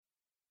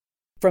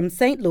from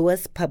St.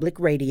 Louis Public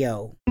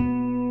Radio.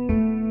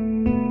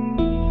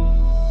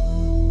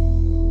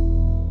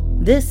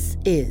 This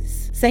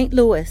is St.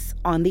 Louis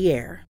on the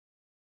Air.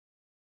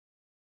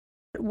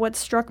 What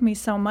struck me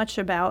so much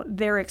about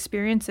their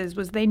experiences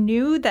was they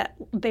knew that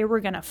they were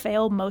going to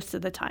fail most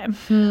of the time.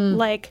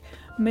 Like,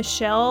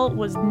 Michelle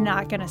was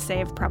not going to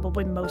save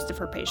probably most of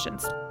her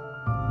patients.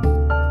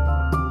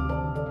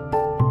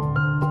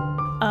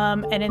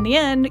 And in the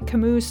end,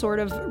 Camus sort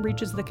of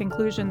reaches the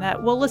conclusion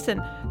that, well,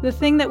 listen, the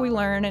thing that we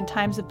learn in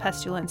times of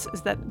pestilence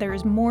is that there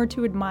is more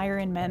to admire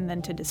in men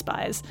than to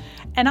despise.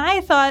 And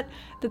I thought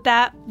that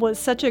that was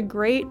such a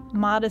great,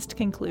 modest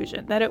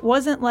conclusion, that it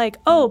wasn't like,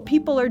 oh,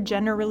 people are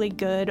generally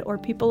good or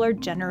people are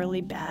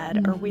generally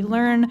bad, or we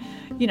learn,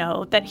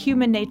 that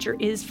human nature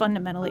is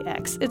fundamentally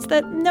X. It's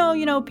that,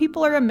 no,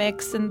 people are a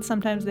mix and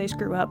sometimes they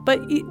screw up. But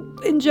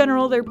in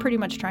general, they're pretty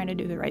much trying to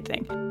do the right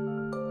thing.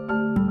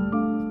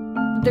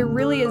 There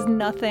really is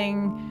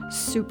nothing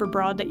super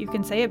broad that you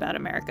can say about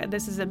America.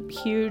 This is a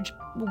huge,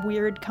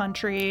 weird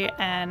country,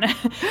 and,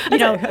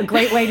 a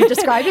great way to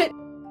describe it.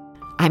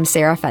 I'm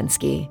Sarah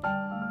Fenske.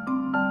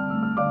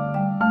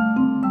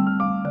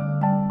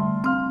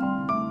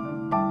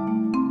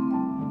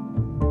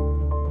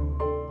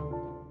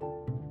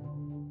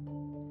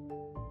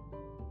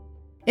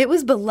 It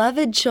was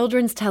beloved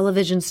children's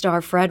television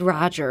star Fred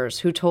Rogers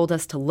who told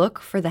us to look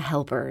for the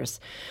helpers.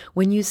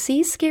 When you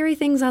see scary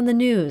things on the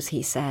news,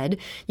 he said,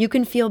 you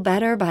can feel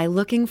better by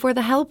looking for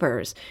the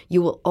helpers.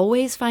 You will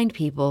always find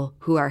people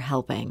who are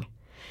helping.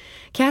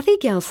 Kathy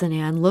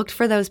Gelsinan looked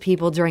for those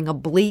people during a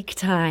bleak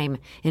time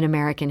in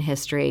American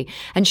history,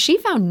 and she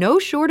found no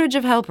shortage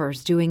of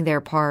helpers doing their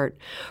part.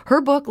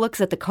 Her book looks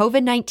at the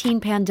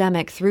COVID-19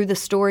 pandemic through the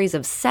stories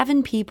of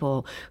 7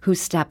 people who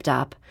stepped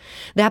up.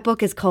 That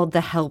book is called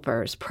The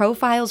Helpers,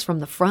 Profiles from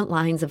the Front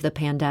Lines of the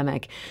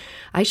Pandemic.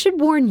 I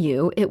should warn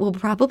you, it will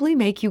probably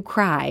make you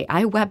cry.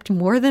 I wept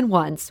more than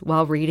once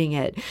while reading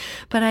it.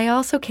 But I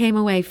also came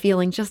away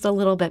feeling just a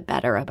little bit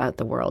better about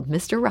the world.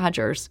 Mr.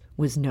 Rogers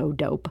was no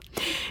dope.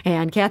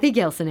 And Kathy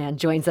Gelsinan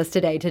joins us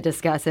today to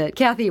discuss it.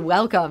 Kathy,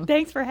 welcome.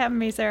 Thanks for having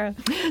me, Sarah.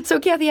 So,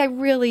 Kathy, I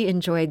really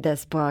enjoyed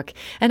this book.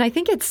 And I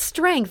think its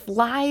strength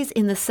lies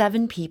in the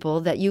 7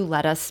 people that you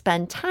let us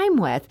spend time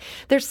with.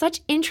 They're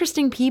such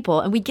interesting people,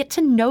 and we get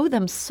to know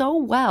them so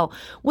well.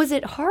 Was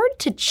it hard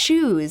to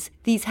choose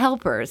these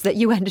helpers that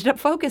you ended up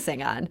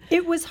focusing on?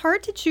 It was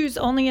hard to choose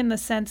only in the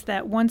sense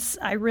that once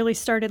I really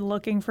started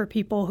looking for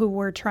people who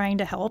were trying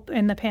to help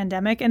in the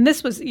pandemic, and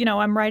this was,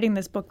 I'm writing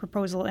this book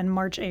proposal in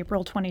March,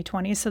 April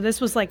 2020, so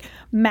this was like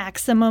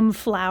maximum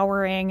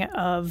flowering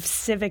of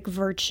civic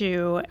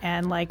virtue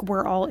and like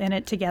we're all in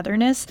it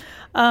togetherness.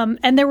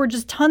 And there were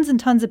just tons and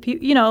tons of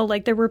people,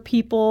 there were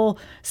people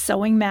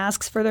sewing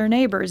masks for their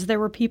neighbors. There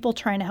were people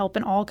trying to help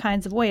in all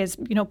kinds of ways,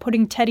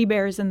 putting teddy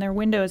bears in their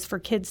windows for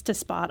kids to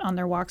spot on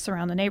their walks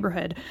around the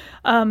neighborhood.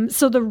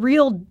 So the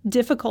real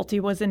difficulty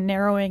was in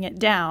narrowing it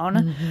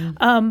down.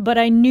 But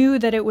I knew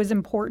that it was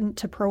important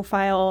to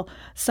profile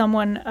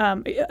someone,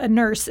 a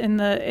nurse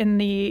in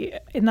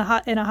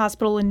a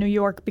hospital in New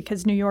York,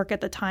 because New York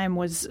at the time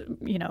was,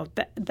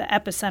 the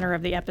epicenter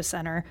of the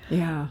epicenter.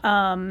 Yeah.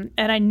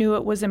 And I knew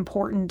it was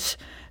important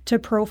to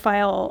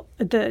profile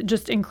the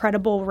just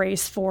incredible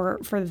race for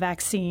the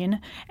vaccine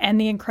and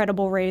the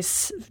incredible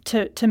race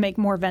to make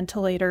more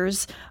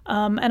ventilators.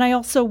 And I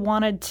also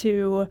wanted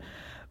to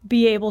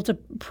be able to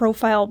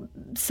profile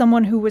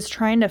someone who was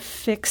trying to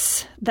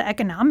fix the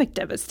economic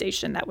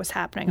devastation that was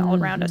happening all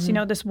around us.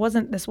 This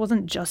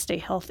wasn't just a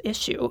health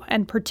issue,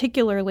 and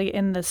particularly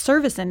in the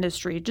service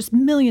industry, just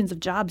millions of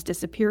jobs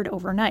disappeared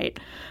overnight.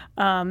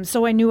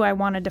 So I knew I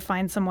wanted to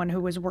find someone who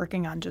was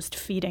working on just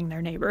feeding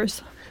their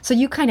neighbors. So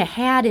you kind of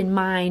had in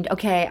mind,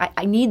 okay,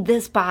 I need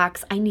this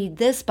box, I need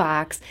this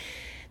box.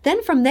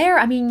 Then from there,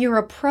 you're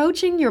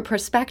approaching your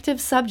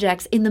prospective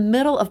subjects in the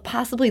middle of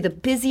possibly the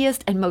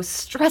busiest and most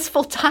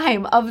stressful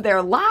time of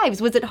their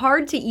lives. Was it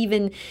hard to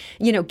even,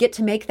 get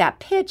to make that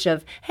pitch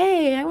of,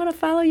 hey, I want to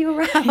follow you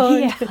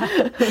around?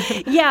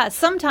 Yeah,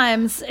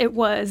 sometimes it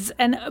was.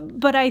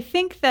 But I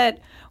think that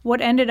what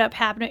ended up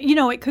happening,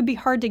 it could be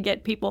hard to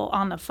get people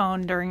on the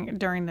phone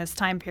during this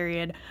time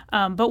period.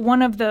 But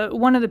one of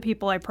the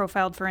people I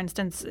profiled, for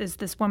instance, is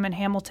this woman,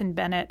 Hamilton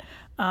Bennett,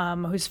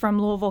 who's from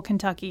Louisville,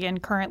 Kentucky,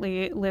 and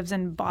currently lives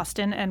in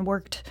Boston and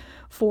worked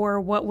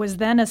for what was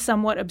then a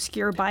somewhat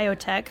obscure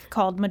biotech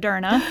called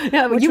Moderna.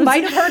 Yeah, you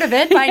might have heard of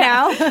it by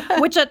now.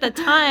 Which at the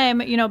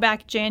time,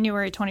 back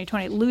January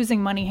 2020,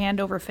 losing money hand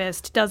over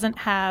fist,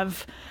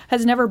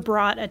 has never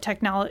brought a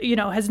technology,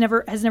 has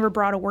never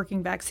brought a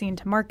working vaccine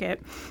to market.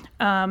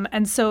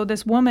 And so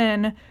this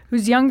woman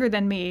who's younger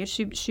than me,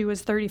 she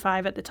was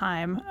 35 at the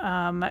time,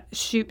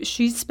 she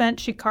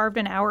carved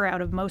an hour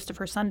out of most of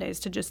her Sundays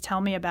to just tell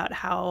me about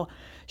how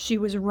she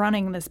was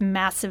running this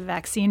massive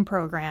vaccine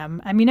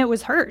program. It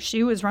was her.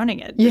 She was running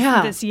it.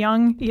 This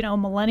young,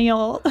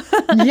 millennial.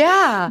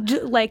 Yeah.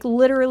 Like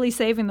literally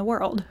saving the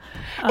world.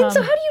 And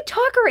so how do you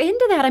talk her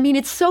into that?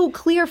 It's so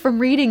clear from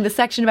reading the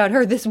section about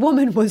her. This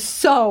woman was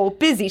so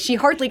busy. She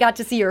hardly got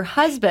to see her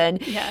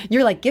husband. Yeah.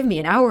 You're like, give me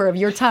an hour of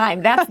your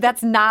time.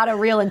 That's not a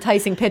real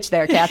enticing pitch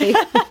there, Kathy.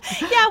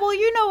 Yeah, well,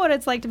 you know what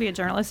it's like to be a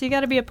journalist. You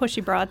got to be a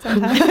pushy broad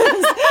sometimes.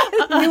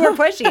 You were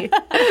pushy.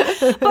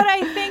 But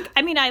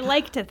I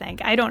like to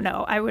think, I don't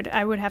know, I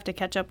would have to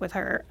catch up with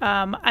her.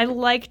 I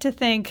like to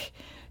think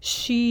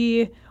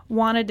she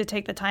wanted to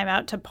take the time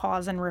out to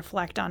pause and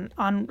reflect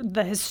on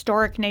the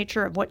historic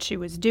nature of what she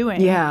was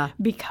doing. Yeah.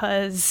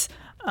 Because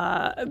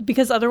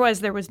otherwise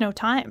there was no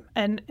time,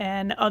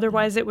 and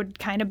otherwise it would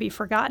kind of be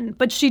forgotten.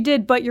 But she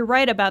did. But you're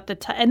right about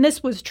and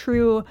this was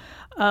true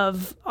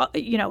of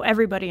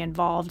everybody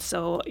involved.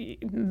 So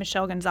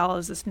Michelle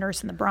Gonzalez, this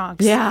nurse in the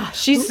Bronx. Yeah,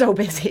 she's so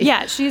busy.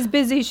 Yeah, she's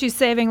busy. She's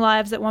saving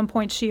lives. At one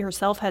point, she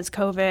herself has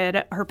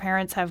COVID. Her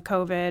parents have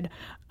COVID.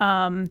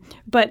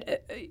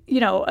 But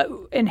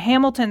in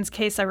Hamilton's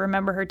case, I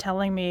remember her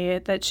telling me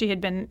that she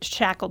had been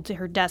shackled to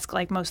her desk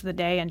like most of the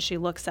day, and she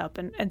looks up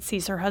and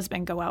sees her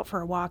husband go out for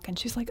a walk, and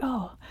she's like,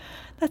 "Oh,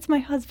 that's my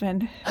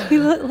husband. He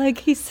look like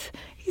he's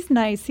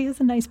nice. He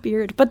has a nice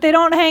beard." But they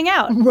don't hang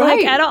out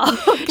like at all.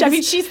 I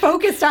mean, she's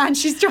focused on,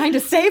 she's trying to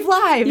save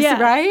lives,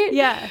 right?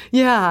 Yeah.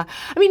 Yeah.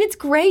 I mean, it's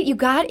great. You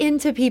got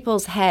into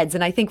people's heads,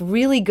 and I think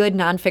really good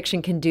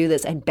nonfiction can do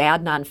this, and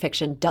bad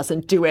nonfiction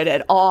doesn't do it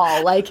at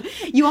all. Like,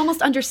 you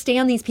almost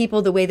understand these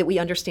people the way that we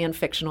understand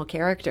fictional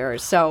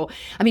characters. So,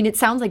 I mean, it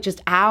sounds like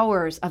just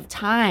hours of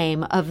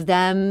time of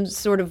them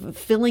sort of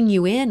filling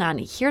you in on,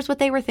 here's what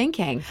they were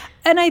thinking.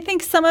 And I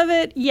think some of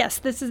it, yes,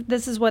 this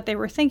is what they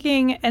were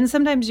thinking. And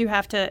sometimes you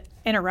have to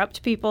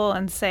interrupt people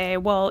and say,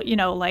 well,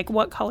 like,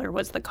 what color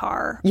was the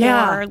car?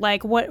 Yeah. Or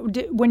like,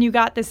 when you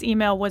got this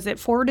email, was it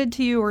forwarded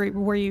to you, or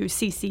were you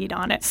CC'd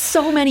on it?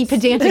 So many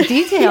pedantic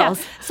details.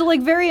 Yeah. So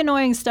like very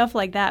annoying stuff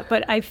like that.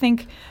 But I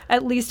think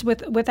at least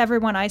with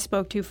everyone I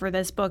spoke to for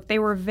this book, they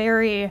were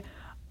very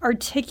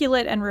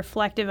articulate and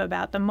reflective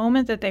about the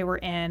moment that they were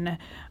in.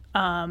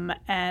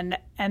 And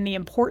the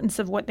importance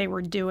of what they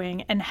were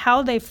doing and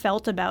how they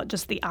felt about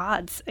just the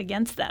odds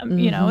against them,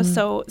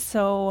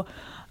 So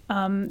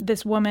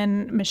this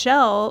woman,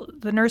 Michelle,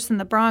 the nurse in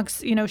the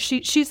Bronx,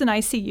 she's an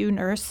ICU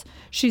nurse.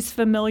 She's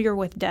familiar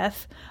with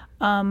death.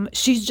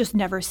 She's just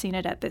never seen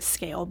it at this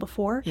scale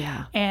before.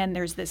 Yeah. And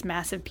there's this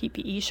massive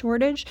PPE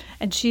shortage,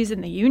 and she's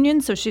in the union,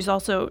 so she's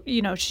also,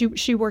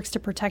 she works to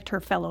protect her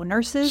fellow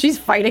nurses. She's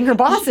fighting her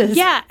bosses.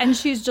 Yeah, and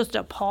she's just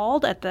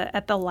appalled at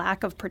the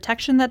lack of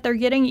protection that they're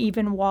getting,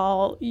 even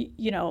while,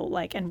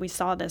 and we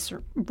saw this,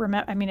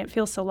 it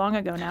feels so long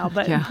ago now,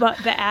 but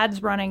the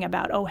ads running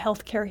about,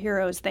 healthcare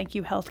heroes, thank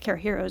you, healthcare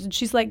heroes. And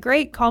she's like,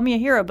 great, call me a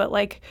hero, but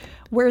like,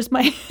 where's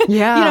my,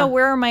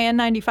 where are my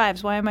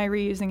N95s? Why am I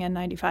reusing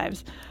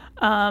N95s?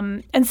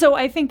 And so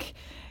I think,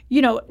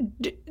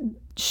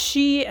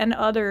 she and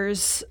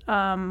others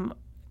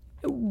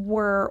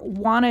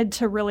wanted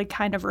to really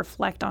kind of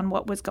reflect on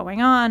what was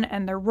going on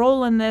and their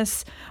role in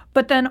this.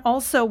 But then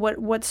also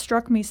what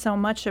struck me so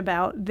much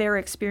about their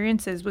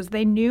experiences was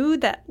they knew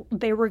that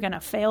they were going to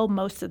fail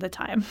most of the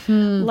time.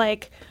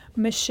 Like,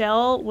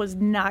 Michelle was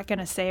not going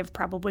to save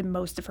probably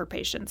most of her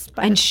patients.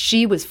 And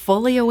she was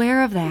fully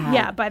aware of that.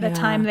 Yeah, by the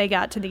time they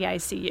got to the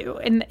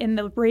ICU. In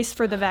the race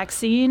for the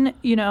vaccine,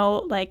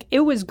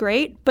 it was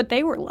great, but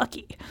they were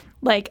lucky.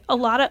 Like, a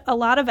lot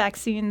of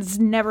vaccines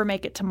never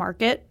make it to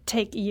market,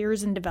 take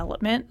years in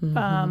development.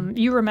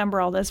 You remember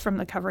all this from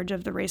the coverage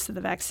of the race of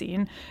the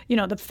vaccine.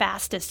 The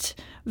fastest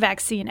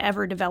vaccine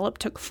ever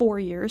developed took 4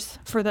 years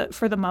for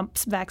the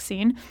mumps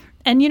vaccine.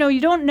 And, you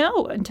don't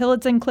know until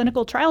it's in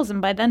clinical trials,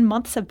 and by then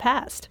months have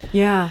passed.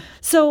 Yeah.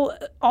 So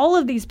all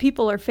of these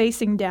people are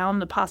facing down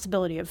the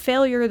possibility of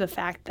failure, the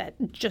fact that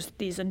just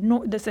this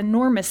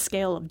enormous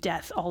scale of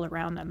death all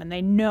around them, and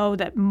they know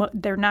that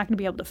they're not going to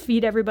be able to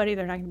feed everybody,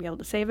 they're not going to be able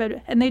to save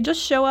it, and they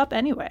just show up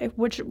anyway,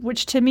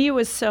 which to me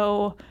was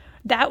so...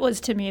 That was,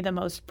 to me, the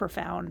most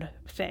profound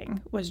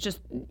thing, was just,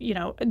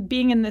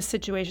 being in this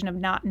situation of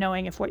not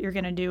knowing if what you're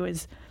going to do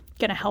is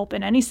going to help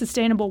in any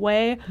sustainable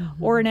way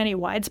or in any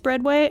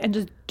widespread way, and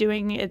just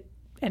doing it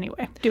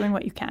anyway, doing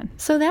what you can.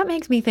 So that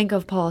makes me think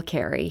of Paul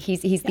Carey.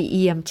 He's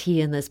the EMT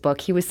in this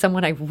book. He was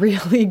someone I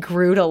really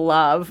grew to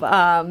love.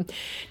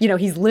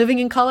 He's living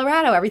in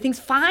Colorado. Everything's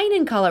fine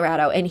in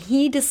Colorado. And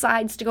he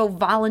decides to go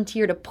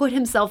volunteer to put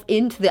himself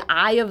into the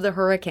eye of the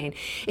hurricane.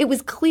 It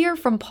was clear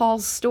from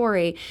Paul's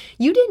story,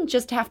 you didn't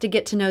just have to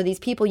get to know these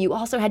people, you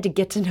also had to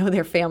get to know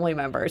their family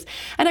members.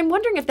 And I'm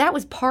wondering if that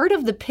was part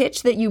of the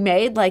pitch that you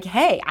made, like,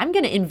 hey, I'm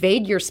going to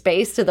invade your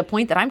space to the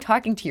point that I'm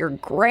talking to your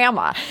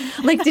grandma.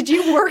 Like, did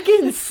you work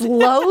in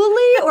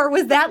slowly, or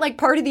was that like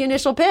part of the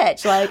initial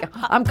pitch? Like,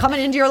 I'm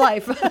coming into your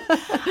life.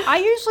 I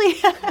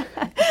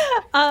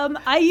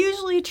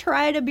usually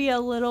try to be a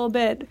little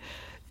bit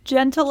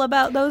gentle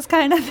about those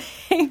kind of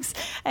things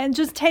and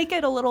just take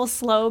it a little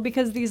slow,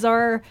 because these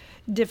are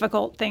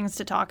difficult things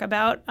to talk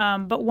about.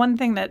 But one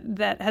thing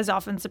that has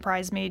often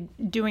surprised me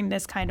doing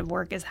this kind of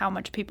work is how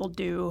much people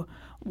do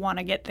want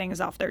to get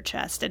things off their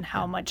chest, and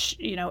how much,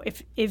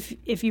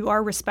 if you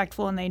are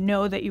respectful and they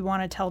know that you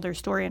want to tell their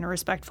story in a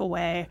respectful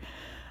way,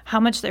 how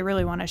much they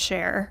really want to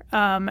share.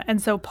 And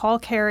so Paul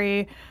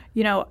Carey,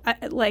 he was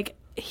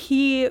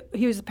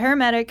a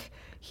paramedic.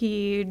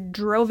 He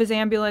drove his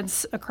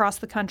ambulance across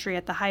the country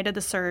at the height of the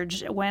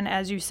surge when,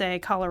 as you say,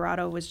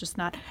 Colorado was just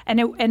not.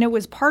 And it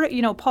was part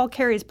of, Paul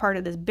Carey is part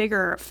of this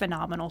bigger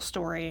phenomenal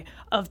story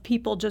of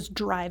people just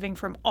driving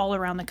from all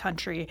around the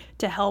country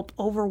to help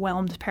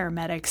overwhelmed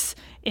paramedics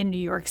in New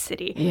York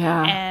City.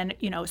 Yeah. And,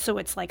 so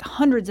it's like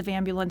hundreds of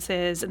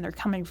ambulances, and they're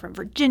coming from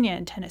Virginia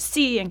and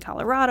Tennessee and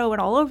Colorado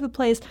and all over the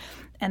place.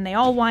 And they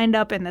all wind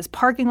up in this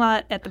parking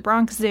lot at the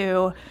Bronx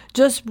Zoo,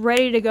 just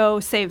ready to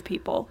go save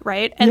people,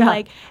 right? And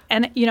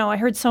I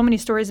heard so many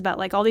stories about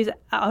like all these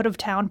out of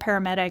town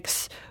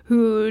paramedics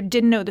who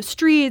didn't know the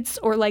streets,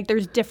 or like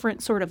there's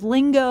different sort of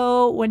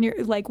lingo when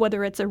you're like,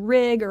 whether it's a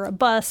rig or a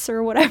bus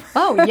or whatever.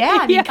 Oh yeah,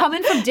 I mean,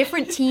 coming from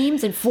different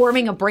teams and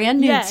forming a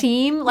brand new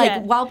team,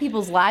 like while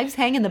people's lives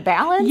hang in the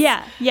balance.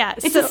 Yeah.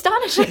 It's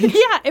astonishing.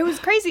 Yeah, it was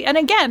crazy. And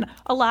again,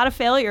 a lot of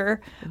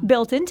failure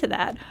built into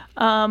that.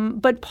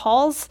 But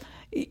Paul's.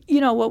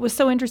 What was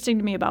so interesting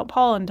to me about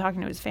Paul and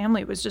talking to his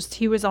family was just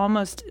he was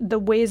almost, the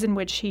ways in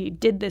which he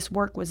did this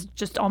work was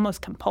just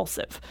almost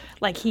compulsive.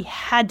 Like he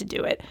had to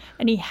do it,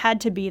 and he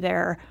had to be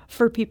there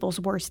for people's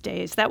worst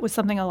days. That was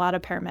something a lot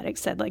of paramedics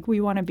said, like,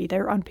 we want to be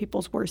there on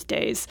people's worst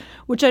days,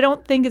 which I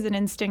don't think is an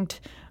instinct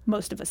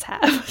most of us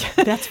have.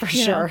 That's for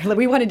sure.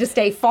 We wanted to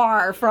stay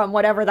far from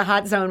whatever the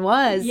hot zone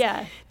was.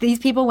 Yeah. These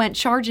people went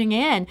charging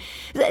in.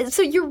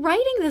 So you're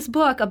writing this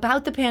book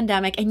about the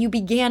pandemic, and you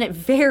began it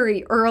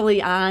very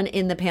early on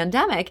in the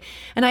pandemic.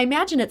 And I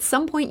imagine at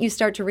some point you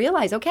start to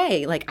realize,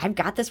 okay, like I've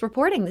got this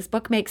reporting. This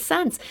book makes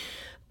sense.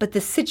 But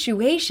the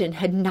situation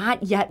had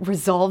not yet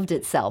resolved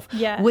itself.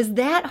 Yeah. Was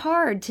that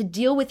hard to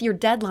deal with your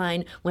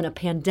deadline when a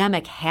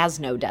pandemic has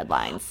no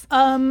deadlines?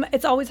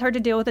 It's always hard to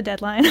deal with a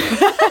deadline.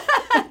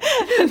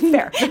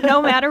 Fair. No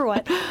matter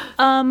what.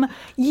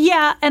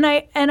 Yeah, and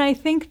I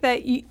think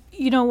that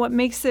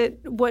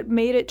what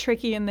made it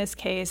tricky in this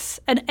case,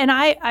 and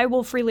I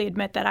will freely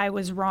admit that I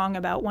was wrong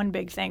about one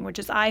big thing, which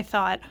is I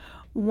thought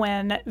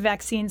when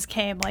vaccines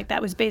came, like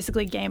that was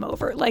basically game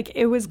over. Like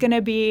it was going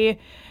to be,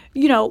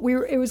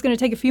 it was going to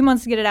take a few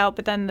months to get it out,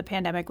 but then the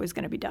pandemic was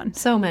going to be done.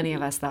 So many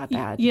of us thought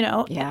that.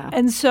 Yeah.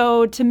 And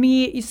so to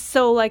me,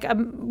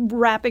 I'm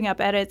wrapping up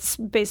edits.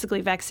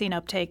 Basically, vaccine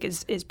uptake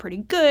is pretty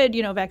good.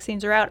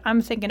 Vaccines are out. I'm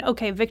thinking,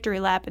 okay, victory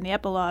lap in the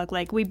epilogue.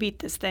 Like we beat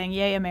this thing.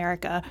 Yay,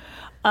 America.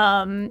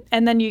 And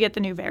then you get the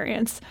new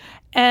variants.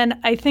 And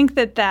I think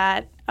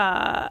that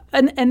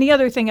and the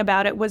other thing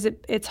about it was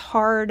it's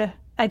hard.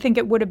 I think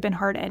it would have been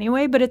hard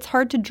anyway, but it's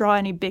hard to draw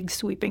any big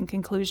sweeping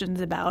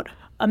conclusions about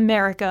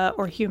America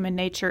or human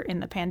nature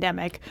in the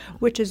pandemic,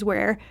 which is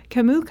where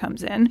Camus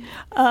comes in.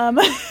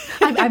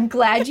 I'm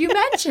glad you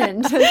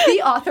mentioned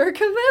the author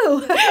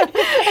Camus.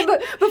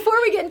 But before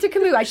we get into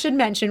Camus, I should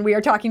mention we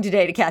are talking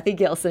today to Kathy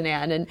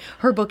Gilsonan, and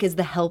her book is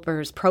The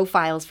Helpers,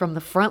 Profiles from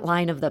the Front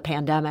Line of the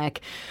Pandemic.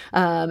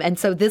 And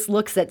so this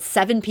looks at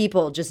 7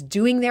 people just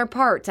doing their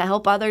part to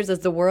help others as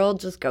the world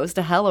just goes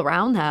to hell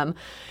around them.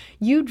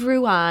 You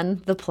drew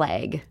on The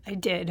Plague. I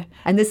did.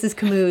 And this is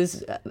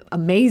Camus'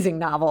 amazing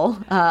novel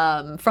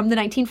from the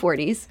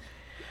 1940s.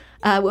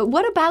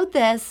 What about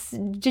this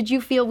did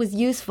you feel was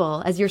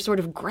useful as you're sort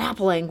of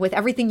grappling with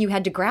everything you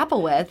had to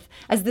grapple with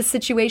as the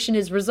situation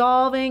is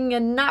resolving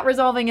and not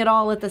resolving at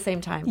all at the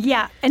same time?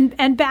 Yeah,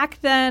 and back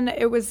then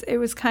it was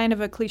kind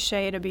of a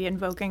cliche to be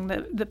invoking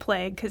the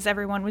plague because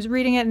everyone was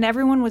reading it and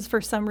everyone was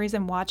for some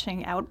reason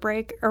watching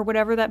Outbreak or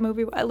whatever that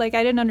movie was. Like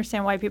I didn't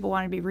understand why people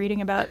wanted to be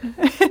reading about.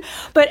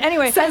 But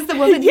anyway, says the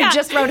woman who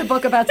just wrote a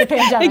book about the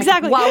pandemic.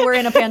 Exactly. While we're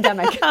in a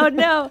pandemic. Oh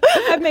no,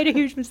 I've made a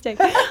huge mistake.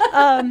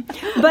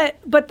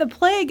 But the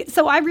Plague,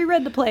 so I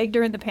reread The Plague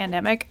during the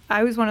pandemic.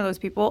 I was one of those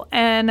people.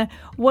 And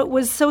what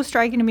was so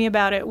striking to me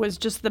about it was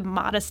just the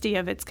modesty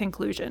of its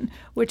conclusion,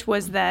 which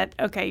was that,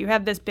 okay, you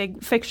have this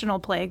big fictional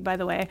plague, by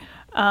the way,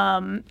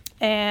 and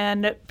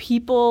a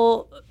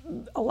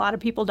lot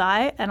of people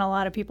die, and a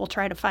lot of people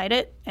try to fight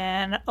it,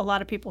 and a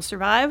lot of people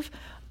survive.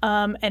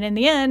 And in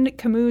the end,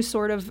 Camus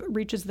sort of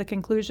reaches the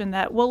conclusion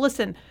that, well,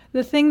 listen,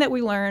 the thing that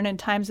we learn in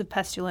times of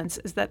pestilence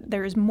is that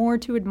there is more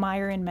to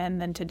admire in men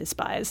than to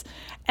despise.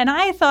 And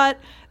I thought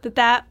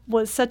that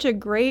was such a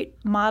great,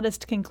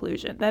 modest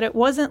conclusion, that it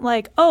wasn't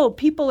like, oh,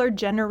 people are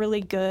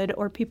generally good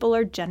or people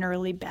are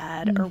generally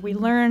bad, or we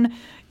learn,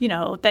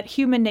 that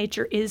human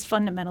nature is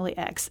fundamentally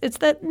X. It's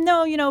that,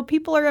 no,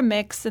 people are a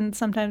mix and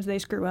sometimes they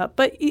screw up.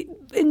 But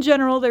in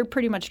general, they're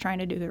pretty much trying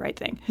to do the right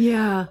thing.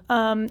 Yeah.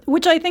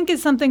 Which I think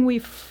is something we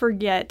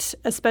forget,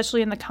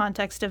 especially in the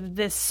context of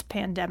this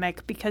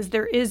pandemic, because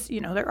there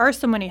are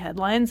so many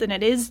headlines, and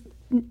it is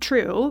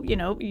true.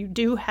 You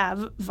do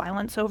have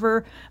violence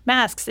over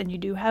masks, and you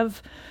do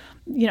have,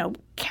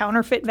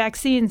 counterfeit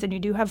vaccines, and you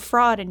do have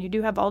fraud, and you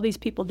do have all these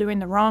people doing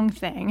the wrong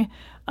thing.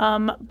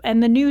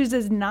 And the news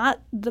is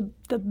not the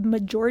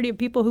majority of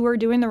people who are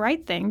doing the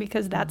right thing,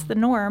 because that's the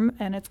norm,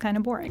 and it's kind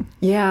of boring.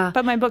 Yeah.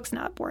 But my book's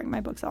not boring.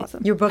 My book's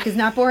awesome. Your book is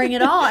not boring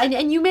at all.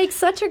 And you make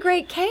such a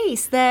great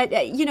case that,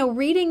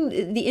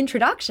 reading the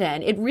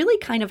introduction, it really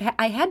kind of,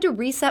 I had to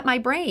reset my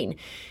brain.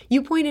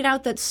 You pointed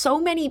out that so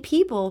many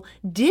people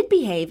did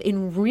behave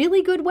in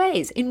really good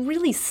ways, in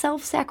really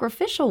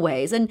self-sacrificial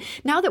ways. And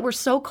now that we're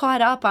so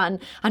caught up on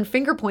on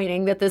finger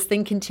pointing that this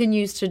thing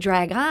continues to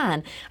drag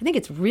on. I think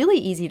it's really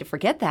easy to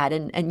forget that,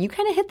 and you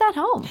kind of hit that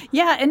home.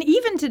 Yeah, and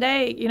even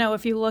today,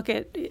 if you look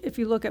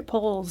at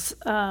polls,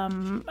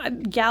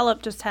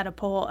 Gallup just had a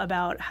poll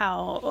about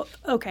how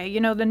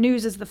the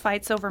news is the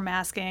fights over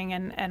masking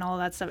and all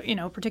that stuff.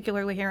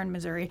 Particularly here in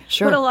Missouri,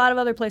 but a lot of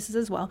other places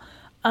as well.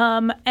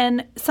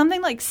 And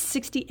something like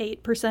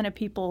 68% of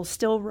people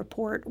still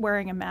report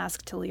wearing a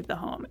mask to leave the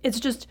home. It's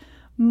just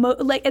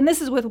and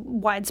this is with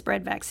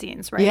widespread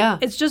vaccines, right? Yeah.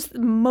 It's just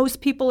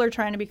most people are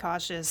trying to be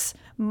cautious.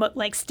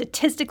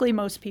 Statistically,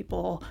 most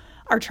people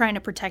are trying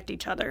to protect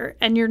each other.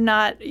 And you're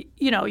not,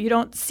 you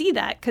don't see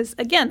that because,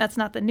 again, that's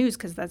not the news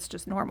because that's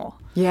just normal.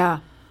 Yeah.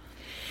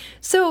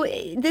 So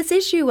this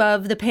issue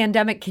of the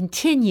pandemic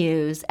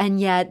continues,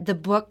 and yet the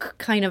book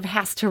kind of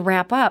has to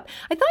wrap up.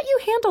 I thought you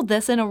handled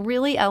this in a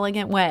really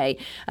elegant way.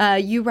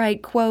 You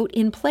write, quote,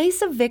 "In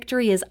place of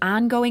victory is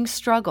ongoing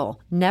struggle.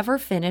 Never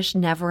finish,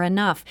 never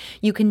enough.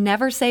 You can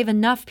never save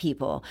enough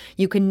people.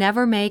 You can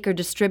never make or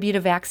distribute a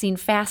vaccine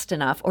fast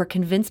enough or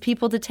convince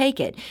people to take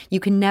it. You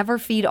can never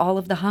feed all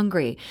of the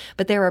hungry.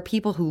 But there are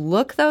people who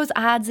look those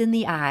odds in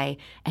the eye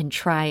and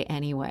try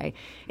anyway."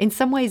 In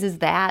some ways,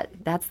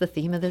 that's the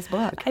theme of this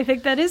book. I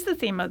think that is the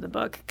theme of the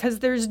book because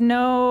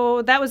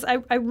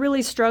I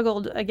really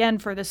struggled again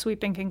for the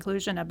sweeping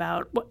conclusion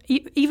about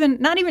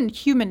not even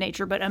human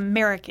nature, but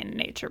American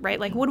nature, right?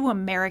 Like, what do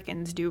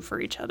Americans do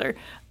for each other?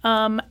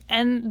 And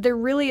there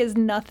really is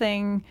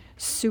nothing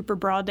super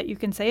broad that you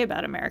can say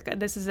about America.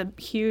 This is a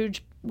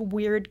huge,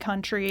 weird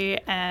country,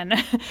 and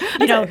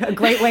a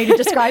great way to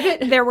describe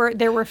it.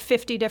 There were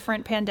 50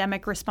 different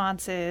pandemic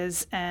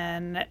responses,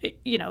 and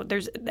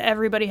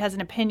everybody has an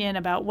opinion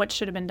about what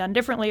should have been done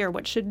differently or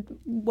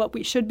what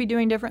we should be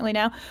doing differently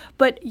now.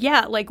 But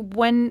yeah, like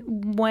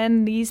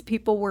when these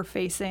people were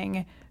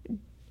facing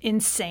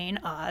insane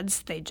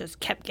odds, they just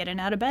kept getting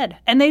out of bed,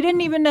 and they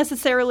didn't even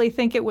necessarily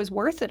think it was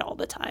worth it all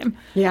the time.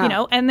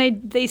 And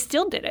they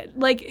still did it.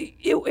 Like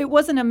it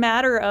wasn't a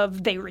matter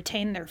of they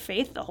retained their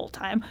faith the whole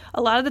time.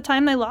 A lot of the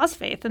time they lost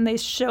faith and they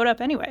showed up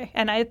anyway,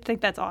 and I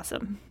think that's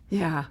awesome.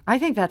 Yeah, I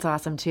think that's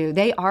awesome, too.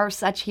 They are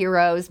such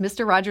heroes.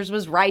 Mr. Rogers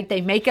was right. They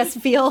make us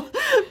feel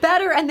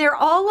better, and they're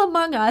all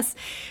among us.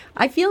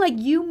 I feel like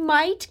you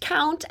might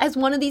count as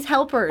one of these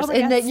helpers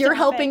in that you're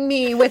helping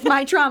me with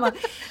my trauma.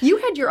 You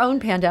had your own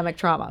pandemic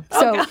trauma.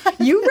 So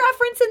you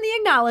reference in the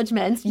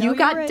acknowledgments, you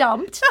got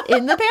dumped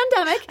in the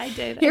pandemic. I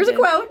did. Here's a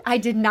quote. "I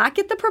did not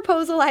get the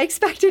proposal I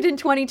expected in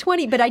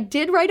 2020, but I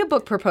did write a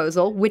book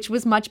proposal, which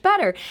was much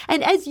better."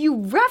 And as you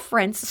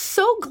reference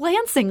so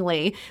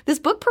glancingly, this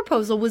book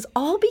proposal was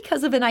all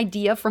because of an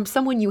idea from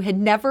someone you had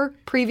never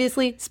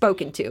previously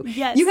spoken to.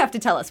 Yes. You have to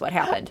tell us what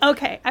happened.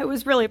 Okay. I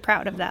was really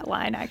proud of that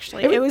line,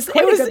 actually. It was a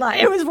good line.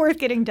 It was worth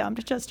getting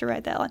dumped just to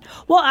write that line.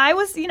 Well,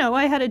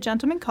 I had a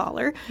gentleman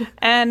caller,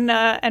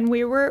 and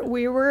we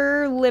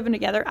were living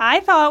together. I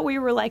thought we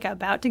were like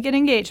about to get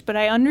engaged, but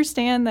I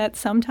understand that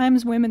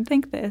sometimes women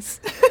think this.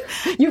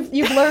 You've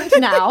learned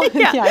now.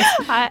 Yeah.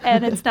 Yes.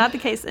 And it's not the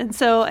case. And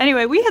so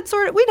anyway, we'd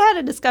had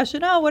a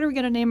discussion. Oh, what are we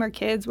going to name our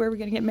kids? Where are we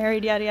going to get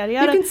married? Yada, yada,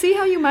 yada. You can see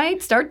how you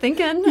might start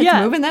thinking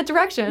it's moving that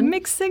direction.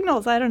 Mixed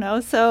signals. I don't know.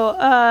 So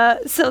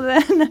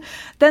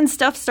then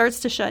stuff starts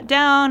to shut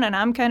down, and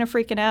I'm kind of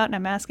freaking out, and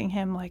I'm asking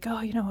him like, oh,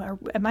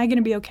 am I going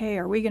to be okay?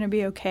 Are we going to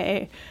be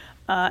okay?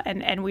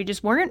 And we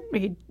just weren't.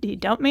 He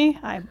dumped me.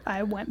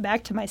 I went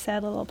back to my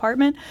sad little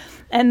apartment,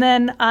 and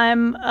then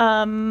I'm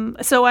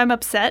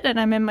upset, and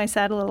I'm in my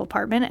sad little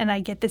apartment, and I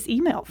get this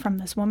email from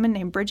this woman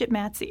named Bridget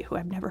Matsey, who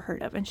I've never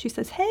heard of, and she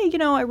says, "Hey,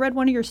 I read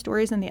one of your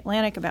stories in the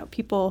Atlantic about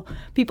people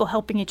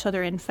helping each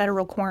other in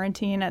federal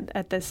quarantine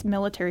at this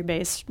military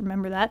base.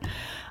 Remember that?"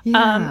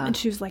 Yeah. And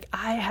she was like,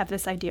 "I have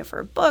this idea for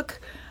a book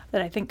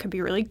that I think could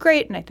be really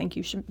great, and I think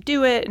you should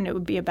do it. And it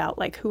would be about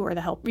like who are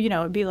the helpers,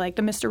 it'd be like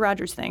the Mr.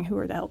 Rogers thing, who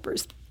are the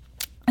helpers."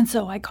 And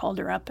so I called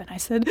her up and I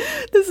said,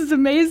 "This is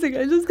amazing.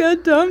 I just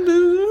got dumped."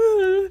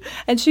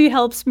 And she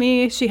helps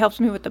me. She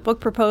helps me with the book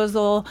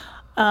proposal.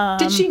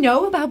 Did she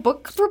know about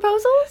book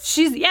proposals?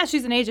 She's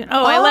an agent.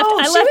 I left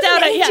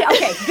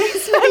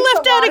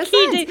out a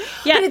key date.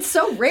 Yeah. But it's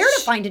so rare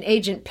to find an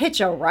agent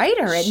pitch a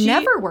writer. It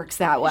never works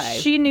that way.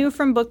 She knew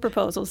from book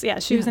proposals. Yeah,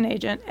 she was an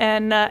agent.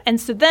 And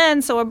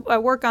so I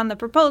work on the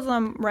proposal.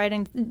 I'm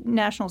writing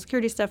national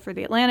security stuff for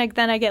the Atlantic.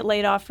 Then I get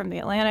laid off from the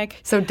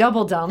Atlantic. So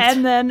double dumped.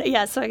 And then,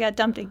 so I got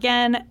dumped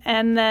again.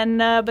 And then,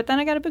 but then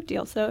I got a book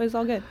deal. So it was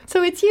all good.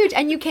 So it's huge.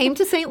 And you came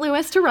to St.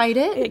 Louis to write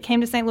it. It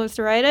came to St. Louis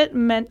to write it.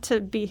 Meant to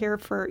be here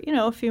for,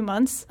 a few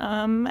months.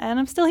 And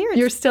I'm still here.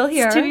 You're still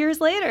here. It's 2 years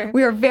later.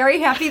 We are very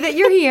happy that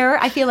you're here.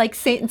 I feel like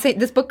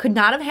this book could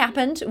not have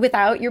happened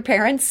without your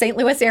parents' St.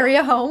 Louis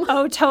area home.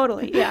 Oh,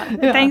 totally. Yeah.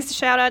 Thanks.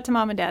 Shout out to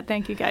Mom and Dad.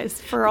 Thank you guys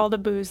for all the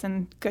booze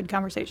and good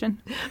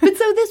conversation. But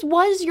so this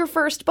was your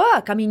first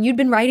book. I mean, you'd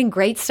been writing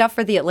great stuff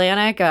for the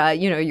Atlantic.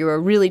 You're a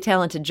really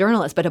talented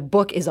journalist, but a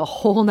book is a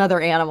whole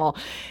nother animal.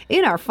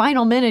 In our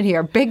final minute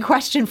here, big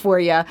question for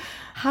you.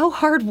 How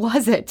hard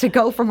was it to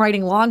go from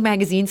writing long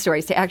magazine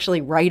stories to actually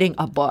writing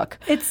a book?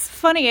 It's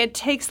funny. It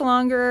takes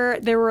longer.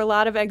 There were a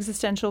lot of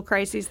existential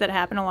crises that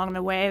happened along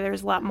the way.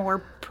 There's a lot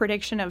more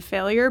prediction of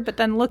failure. But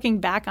then looking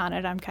back on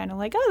it, I'm kind of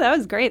like, oh, that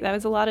was great. That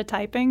was a lot of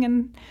typing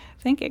and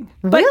thinking.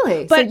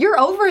 Really? So you're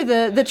over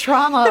the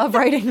trauma of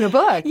writing the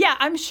book. Yeah,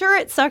 I'm sure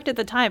it sucked at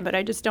the time, but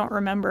I just don't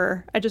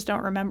remember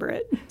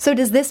it. So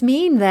does this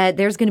mean that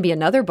there's going to be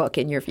another book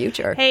in your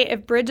future? Hey,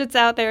 if Bridget's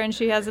out there and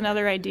she has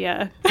another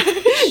idea.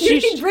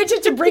 You need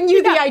Bridget to bring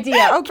you the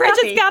idea. Oh,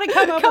 Bridget's got to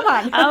come up. Come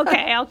on.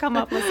 Okay, I'll come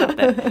up with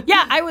something.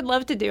 Yeah, I would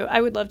love to do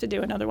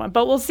another one,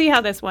 but we'll see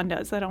how this one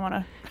does. I don't want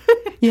to.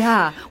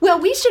 Yeah. Well,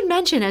 we should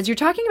mention, as you're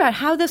talking about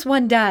how this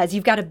one does,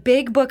 you've got a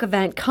big book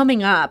event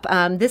coming up.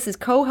 This is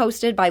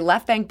co-hosted by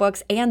Left Bank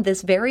Books and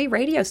this very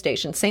radio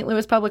station, St.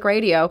 Louis Public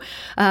Radio.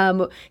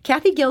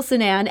 Kathy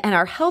Gilsonan and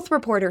our health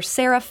reporter,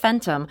 Sarah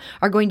Fenton,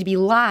 are going to be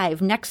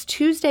live next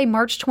Tuesday,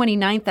 March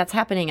 29th. That's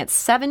happening at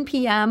 7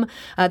 p.m.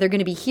 They're going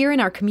to be here in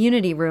our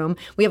community room.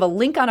 We have a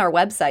link on our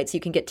website, so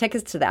you can get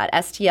tickets to that,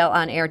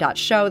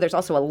 stlonair.show. There's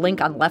also a link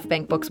on Left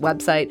Bank Books'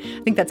 website.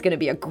 I think that's going to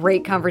be a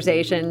great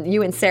conversation.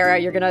 You and Sarah,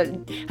 you're going to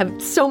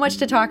have so much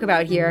to talk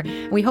about here.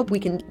 We hope we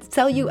can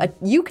sell you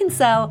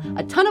sell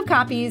a ton of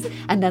copies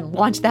and then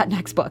launch that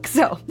next book.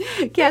 So,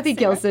 Kathy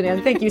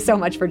Gilsonan, thank you so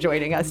much for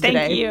joining us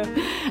today. Thank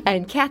you.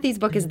 And Kathy's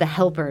book is The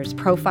Helpers,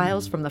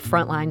 Profiles from the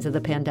Front Lines of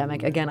the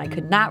Pandemic. Again, I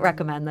could not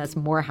recommend this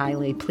more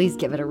highly. Please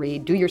give it a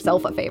read. Do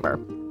yourself a favor.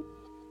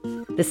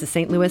 This is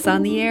St. Louis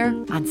on the Air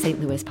on St.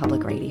 Louis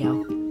Public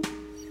Radio.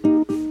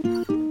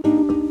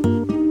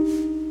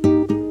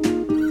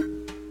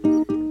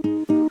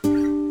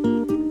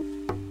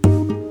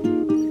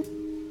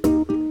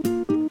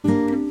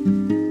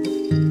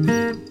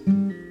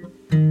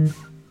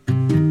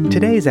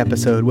 Today's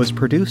episode was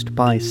produced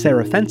by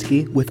Sarah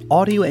Fensky with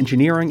audio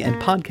engineering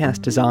and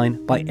podcast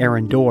design by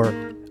Aaron Dorr.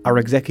 Our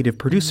executive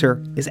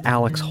producer is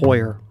Alex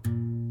Hoyer.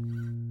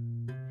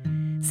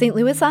 St.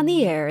 Louis on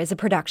the Air is a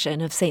production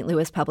of St.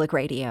 Louis Public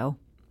Radio.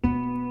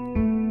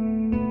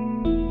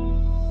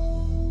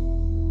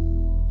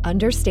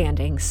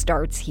 Understanding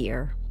starts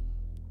here.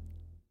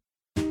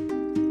 Do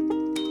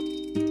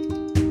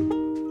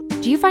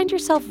you find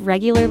yourself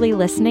regularly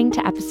listening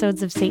to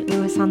episodes of St.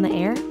 Louis on the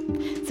Air?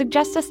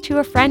 Suggest us to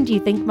a friend you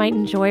think might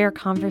enjoy our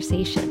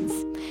conversations.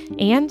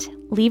 And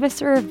leave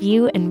us a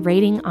review and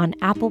rating on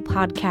Apple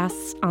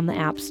Podcasts on the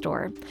App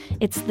Store.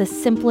 It's the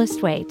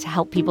simplest way to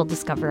help people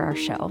discover our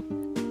show.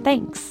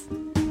 Thanks.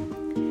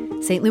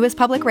 St. Louis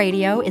Public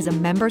Radio is a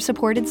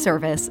member-supported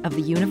service of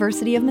the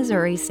University of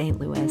Missouri, St.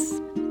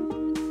 Louis.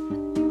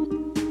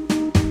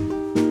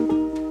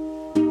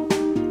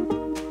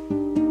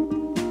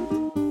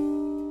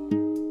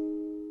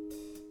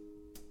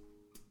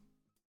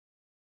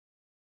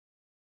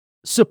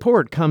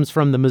 Support comes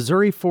from the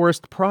Missouri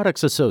Forest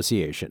Products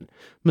Association.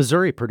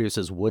 Missouri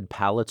produces wood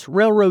pallets,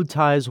 railroad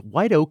ties,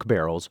 white oak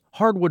barrels,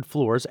 hardwood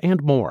floors,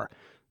 and more.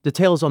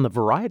 Details on the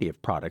variety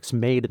of products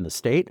made in the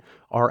state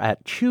are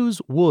at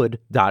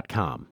choosewood.com.